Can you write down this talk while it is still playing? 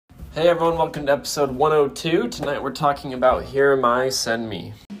Hey everyone, welcome to episode 102. Tonight we're talking about Here Am I, Send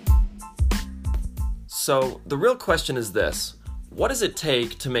Me. So, the real question is this: what does it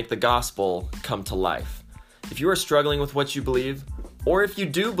take to make the gospel come to life? If you are struggling with what you believe, or if you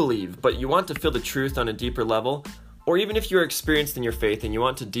do believe but you want to feel the truth on a deeper level, or even if you're experienced in your faith and you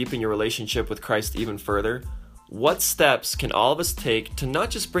want to deepen your relationship with Christ even further, what steps can all of us take to not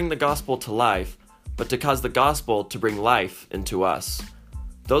just bring the gospel to life, but to cause the gospel to bring life into us?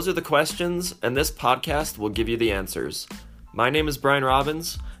 Those are the questions, and this podcast will give you the answers. My name is Brian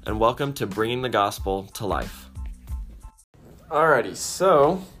Robbins, and welcome to Bringing the Gospel to Life. Alrighty,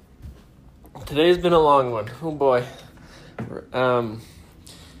 so today's been a long one. Oh boy.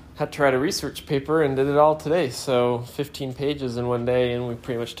 Had to write a research paper and did it all today, so 15 pages in one day, and we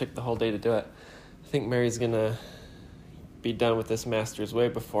pretty much took the whole day to do it. I think Mary's gonna be done with this master's way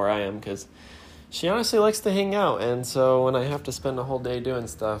before I am, because she honestly likes to hang out, and so when I have to spend a whole day doing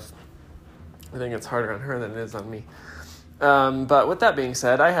stuff, I think it's harder on her than it is on me. But with that being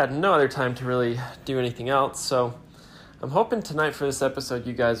said, I had no other time to really do anything else, so I'm hoping tonight for this episode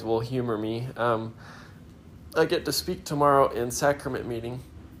you guys will humor me. I get to speak tomorrow in sacrament meeting,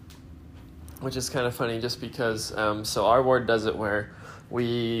 which is kind of funny just because, so our ward does it where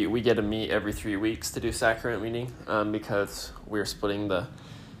we get to meet every 3 weeks to do sacrament meeting, because we're splitting the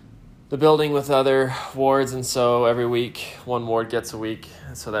building with other wards, and so every week one ward gets a week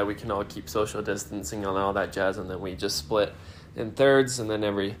so that we can all keep social distancing and all that jazz, and then we just split in thirds, and then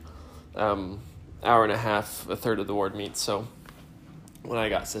every hour and a half a third of the ward meets. So when I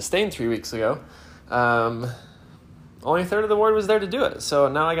got sustained 3 weeks ago, only a third of the ward was there to do it, so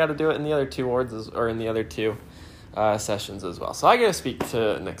now I got to do it in the other two wards, or in the other two sessions as well. So I get to speak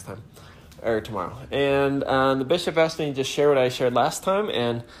to next time or tomorrow, and the bishop asked me to just share what I shared last time,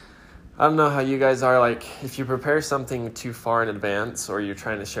 and I don't know how you guys are, like, if you prepare something too far in advance, or you're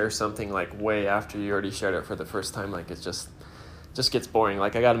trying to share something, like, way after you already shared it for the first time, like, it just gets boring.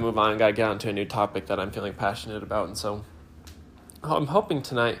 Like, I got to move on, got to get onto a new topic that I'm feeling passionate about, and so I'm hoping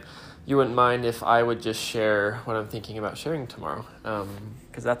tonight you wouldn't mind if I would just share what I'm thinking about sharing tomorrow,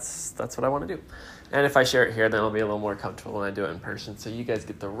 because that's what I want to do. And if I share it here, then I'll be a little more comfortable when I do it in person, so you guys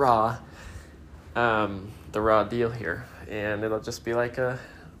get the raw deal here, and it'll just be like a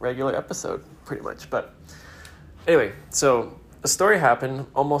regular episode, pretty much. But anyway, so a story happened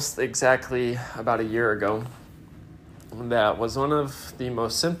almost exactly about a year ago that was one of the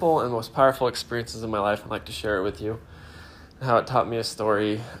most simple and most powerful experiences of my life. I'd like to share it with you, how it taught me a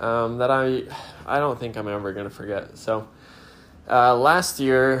story that I don't think I'm ever going to forget. So last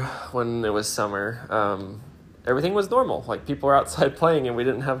year, when it was summer, everything was normal. Like, people were outside playing, and we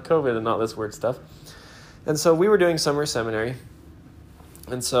didn't have COVID and all this weird stuff. And so we were doing summer seminary.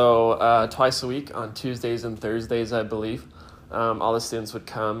 And so twice a week, on Tuesdays and Thursdays, I believe, all the students would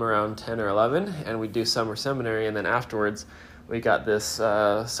come around 10 or 11, and we'd do summer seminary. And then afterwards, we got this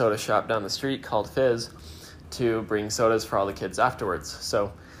soda shop down the street called Fizz to bring sodas for all the kids afterwards.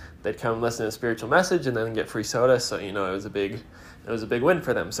 So they'd come listen to a spiritual message and then get free soda. So, it was a big win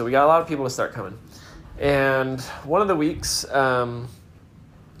for them. So we got a lot of people to start coming. And one of the weeks, I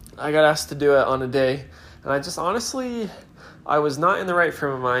got asked to do it on a day, and I just honestly, I was not in the right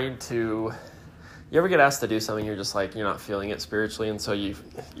frame of mind to. You ever get asked to do something, you're just like, you're not feeling it spiritually, and so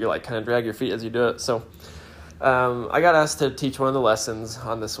you're like kind of drag your feet as you do it. So I got asked to teach one of the lessons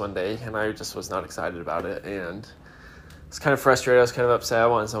on this one day, and I just was not excited about it, and I was kind of frustrated. I was kind of upset. I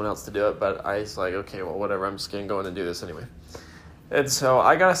wanted someone else to do it, but I was like, okay, well, whatever. I'm just going to go in and do this anyway. And so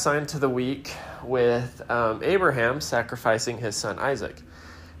I got assigned to the week with Abraham sacrificing his son Isaac,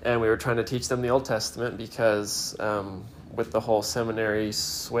 and we were trying to teach them the Old Testament because with the whole seminary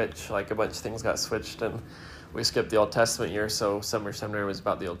switch, like, a bunch of things got switched, and we skipped the Old Testament year, so summer seminary was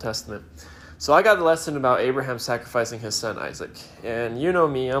about the Old Testament. So I got the lesson about Abraham sacrificing his son Isaac. And you know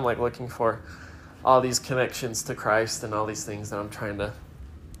me, I'm like looking for all these connections to Christ and all these things that I'm trying to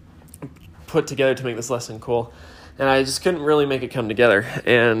put together to make this lesson cool. And I just couldn't really make it come together.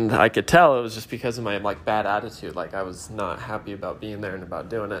 And I could tell it was just because of my, like, bad attitude. Like, I was not happy about being there and about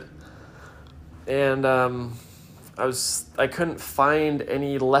doing it. And I couldn't find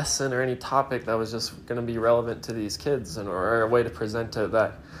any lesson or any topic that was just going to be relevant to these kids, or a way to present it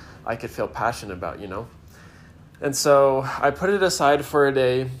that I could feel passionate about, And so I put it aside for a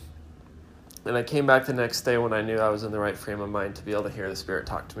day, and I came back the next day when I knew I was in the right frame of mind to be able to hear the Spirit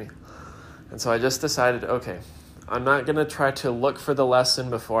talk to me. And so I just decided, okay, I'm not going to try to look for the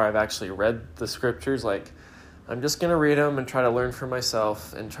lesson before I've actually read the scriptures. Like, I'm just going to read them and try to learn for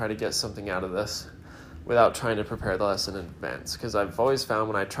myself and try to get something out of this without trying to prepare the lesson in advance. Because I've always found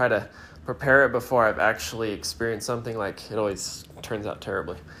when I try to prepare it before I've actually experienced something, like, it always turns out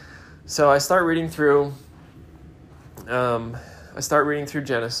terribly. So I start reading through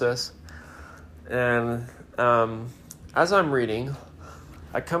Genesis, and as I'm reading,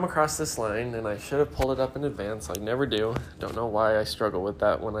 I come across this line, and I should have pulled it up in advance. I never do. Don't know why I struggle with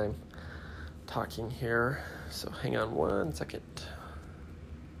that when I'm talking here. So hang on one second.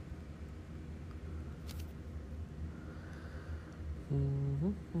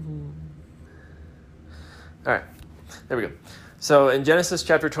 All right, there we go. So in Genesis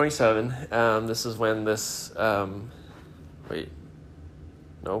chapter 27, this is when this, wait,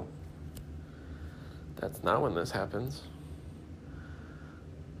 no, that's not when this happens.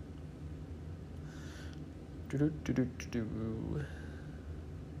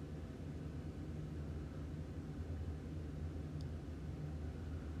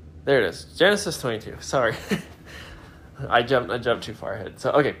 There it is, Genesis 22, sorry. I jumped too far ahead.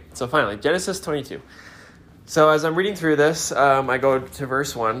 So finally, Genesis 22. So as I'm reading through this, I go to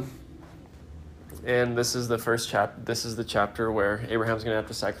verse 1, and this is the first chapter. This is the chapter where Abraham's going to have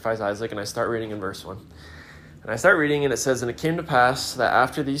to sacrifice Isaac, and I start reading in verse 1. And I start reading, and it says, "And it came to pass that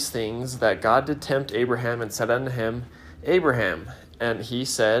after these things, that God did tempt Abraham, and said unto him, Abraham. And he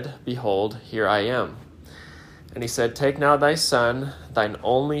said, Behold, here I am. And he said, Take now thy son, thine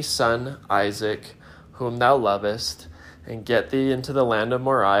only son Isaac, whom thou lovest, and get thee into the land of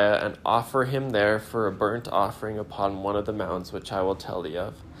Moriah, and offer him there for a burnt offering upon one of the mountains which I will tell thee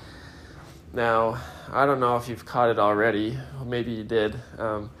of." Now, I don't know if you've caught it already. Maybe you did,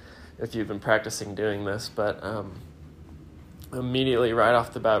 if you've been practicing doing this. But immediately, right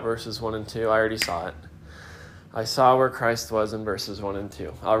off the bat, verses 1 and 2, I already saw it. I saw where Christ was in verses 1 and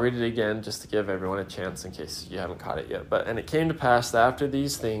 2. I'll read it again just to give everyone a chance in case you haven't caught it yet. "And it came to pass that after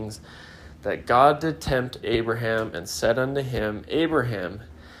these things, that God did tempt Abraham, and said unto him, Abraham.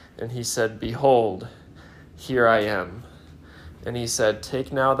 And he said, Behold, here I am. And he said,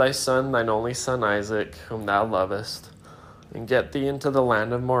 Take now thy son, thine only son Isaac, whom thou lovest, and get thee into the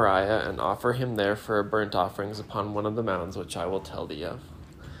land of Moriah, and offer him there for burnt offerings upon one of the mountains which I will tell thee of."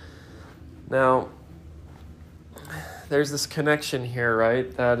 Now, there's this connection here,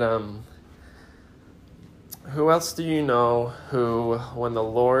 right? That who else do you know who, when the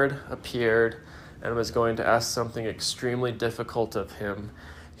Lord appeared and was going to ask something extremely difficult of him,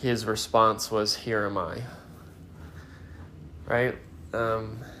 his response was, "Here am I." Right?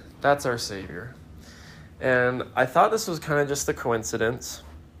 That's our Savior. And I thought this was kind of just a coincidence,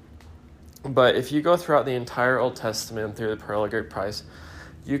 but if you go throughout the entire Old Testament through the Pearl of Great Price,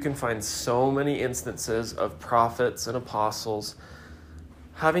 you can find so many instances of prophets and apostles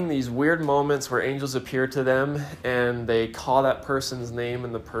having these weird moments where angels appear to them and they call that person's name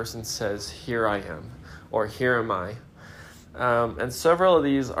and the person says, "Here I am," or "Here am I." And several of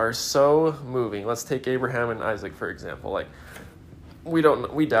these are so moving. Let's take Abraham and Isaac, for example. I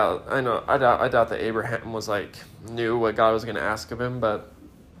doubt that Abraham was knew what God was going to ask of him, but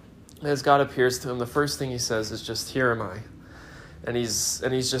as God appears to him, the first thing he says is just, "Here am I." And he's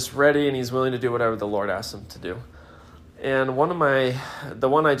just ready, and he's willing to do whatever the Lord asks him to do. And the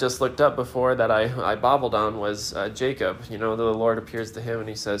one I just looked up before that I bobbled on was Jacob. The Lord appears to him and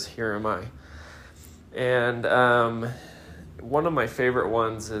he says, "Here am I." And one of my favorite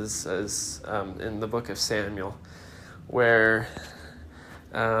ones is in the book of Samuel, where,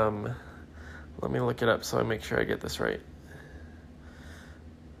 let me look it up so I make sure I get this right.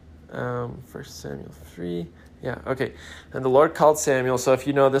 1 Samuel 3. Yeah, okay. "And the Lord called Samuel." So if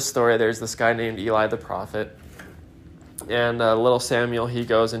you know this story, there's this guy named Eli the prophet. And little Samuel, he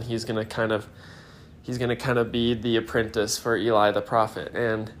goes and he's gonna kind of be the apprentice for Eli the prophet.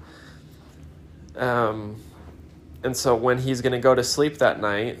 And so when he's gonna go to sleep that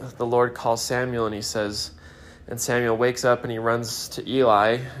night, the Lord calls Samuel, and he says, and Samuel wakes up and he runs to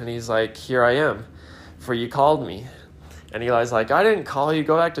Eli and he's like, "Here I am, for you called me." And Eli's like, "I didn't call you,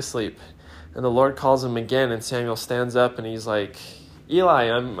 go back to sleep." And the Lord calls him again, and Samuel stands up and he's like, "Eli,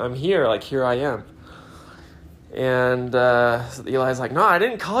 I'm here, here I am." And Eli's like, "No, I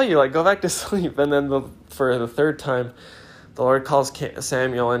didn't call you, go back to sleep." And then for the third time, the Lord calls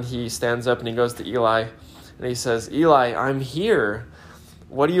Samuel, and he stands up and he goes to Eli and he says, "Eli, I'm here.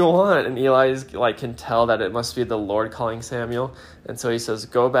 What do you want?" And Eli can tell that it must be the Lord calling Samuel. And so he says,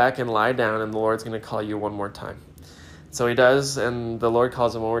 "Go back and lie down, and the Lord's going to call you one more time." So he does, and the Lord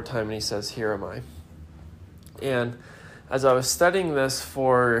calls him one more time, and he says, "Here am I." And as I was studying this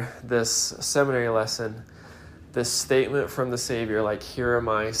for this seminary lesson, this statement from the Savior, "Here am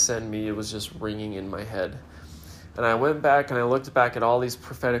I, send me," it was just ringing in my head. And I went back and I looked back at all these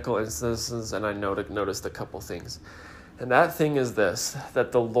prophetical instances, and I noticed a couple things. And that thing is this,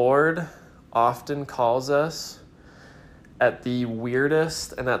 that the Lord often calls us at the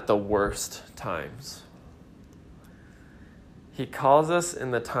weirdest and at the worst times. He calls us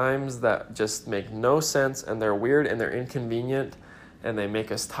in the times that just make no sense, and they're weird and they're inconvenient and they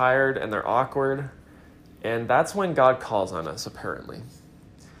make us tired and they're awkward. And that's when God calls on us, apparently.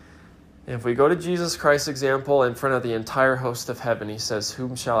 If we go to Jesus Christ's example in front of the entire host of heaven, he says,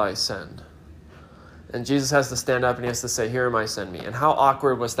 "Whom shall I send?" And Jesus has to stand up and he has to say, "Here am I, send me." And how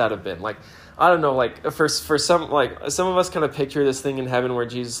awkward must that have been? Like, I don't know, like for some, like some of us kind of picture this thing in heaven where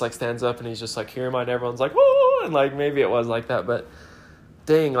Jesus like stands up and he's just like, "Here am I," and everyone's like, "Whoa," and like maybe it was like that, but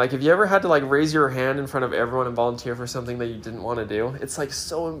dang, like if you ever had to like raise your hand in front of everyone and volunteer for something that you didn't want to do, it's like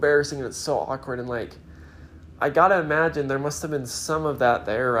so embarrassing and it's so awkward, and like I gotta imagine there must have been some of that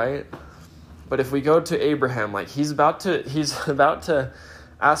there, right? But if we go to Abraham, like he's about to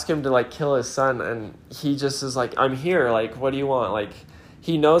ask him to like kill his son, and he just is like, "I'm here, like what do you want?" Like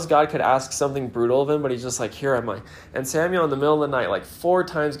he knows God could ask something brutal of him, but he's just like, "Here am I." And Samuel in the middle of the night like 4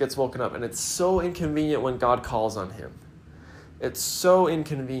 times gets woken up, and it's so inconvenient when God calls on him. It's so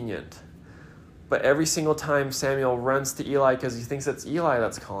inconvenient. But every single time Samuel runs to Eli because he thinks it's Eli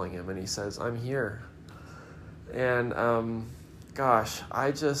that's calling him, and he says, "I'm here." And gosh,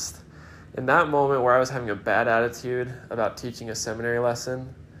 I just, in that moment where I was having a bad attitude about teaching a seminary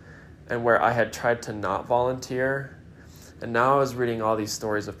lesson and where I had tried to not volunteer, and now I was reading all these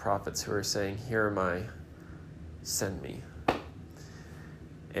stories of prophets who are saying, "Here am I, send me."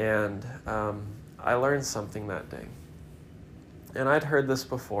 And I learned something that day. And I'd heard this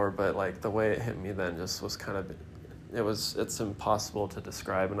before, but like the way it hit me then just was kind of, it's impossible to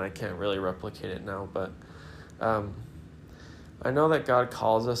describe, and I can't really replicate it now, but I know that God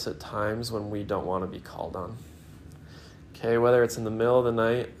calls us at times when we don't want to be called on. Okay, whether it's in the middle of the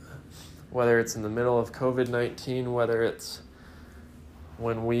night, whether it's in the middle of COVID-19, whether it's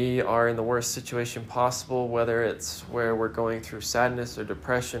when we are in the worst situation possible, whether it's where we're going through sadness or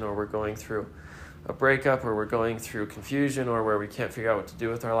depression, or we're going through a breakup, or we're going through confusion, or where we can't figure out what to do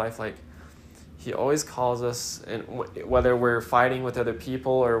with our life, like he always calls us, and whether we're fighting with other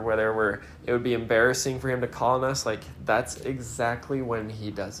people or whether it would be embarrassing for him to call on us, like that's exactly when he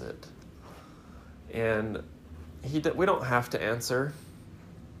does it. And we don't have to answer.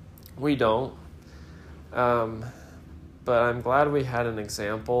 We don't. But I'm glad we had an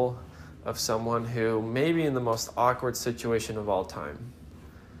example of someone who maybe in the most awkward situation of all time,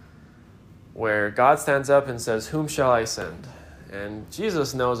 where God stands up and says, "Whom shall I send?" And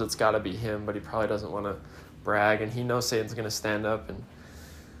Jesus knows it's got to be him, but he probably doesn't want to brag, and he knows Satan's going to stand up and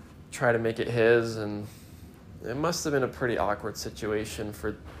try to make it his, and it must have been a pretty awkward situation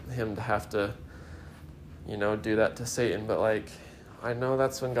for him to have to, do that to Satan. But like, I know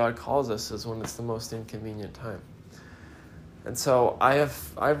that's when God calls us, is when it's the most inconvenient time. And so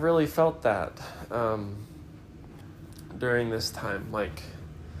I've really felt that during this time. Like,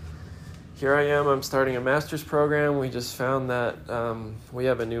 here I am, I'm starting a master's program. We just found that we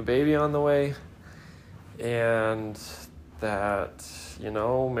have a new baby on the way, and that,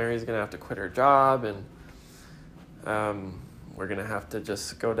 Mary's going to have to quit her job, and we're going to have to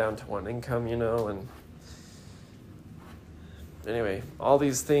just go down to one income, and anyway, all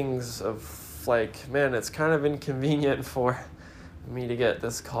these things of like, man, it's kind of inconvenient for me to get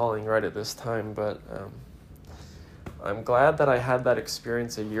this calling right at this time, but I'm glad that I had that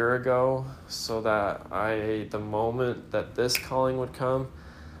experience a year ago, so that the moment that this calling would come,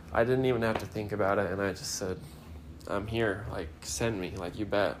 I didn't even have to think about it, and I just said, "I'm here, like, send me, like, you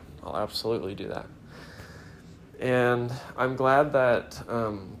bet, I'll absolutely do that." And I'm glad that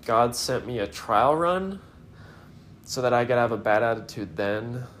God sent me a trial run so that I could have a bad attitude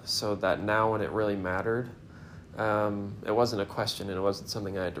then, so that now when it really mattered, it wasn't a question and it wasn't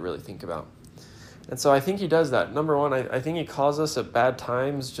something I had to really think about. And so I think he does that. Number one, I think he calls us at bad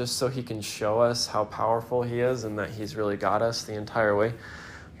times just so he can show us how powerful he is and that he's really got us the entire way.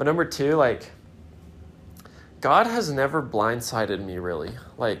 But number two, like, God has never blindsided me, really.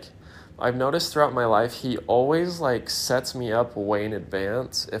 Like, I've noticed throughout my life, he always, like, sets me up way in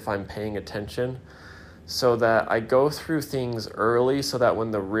advance if I'm paying attention, so that I go through things early, so that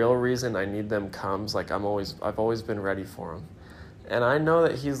when the real reason I need them comes, like, I've always been ready for them. And I know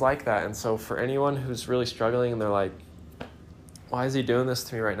that he's like that. And so for anyone who's really struggling and they're like, "Why is he doing this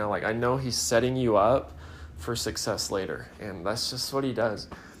to me right now?" Like, I know he's setting you up for success later. And that's just what he does.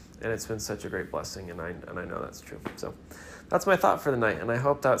 And it's been such a great blessing, and I know that's true. So that's my thought for the night, and I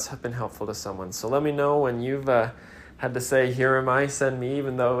hope that's been helpful to someone. So let me know when you've had to say, "Here am I, send me,"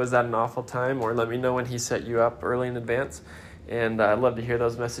 even though it was at an awful time, or let me know when he set you up early in advance. And I'd love to hear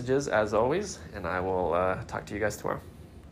those messages, as always, and I will talk to you guys tomorrow.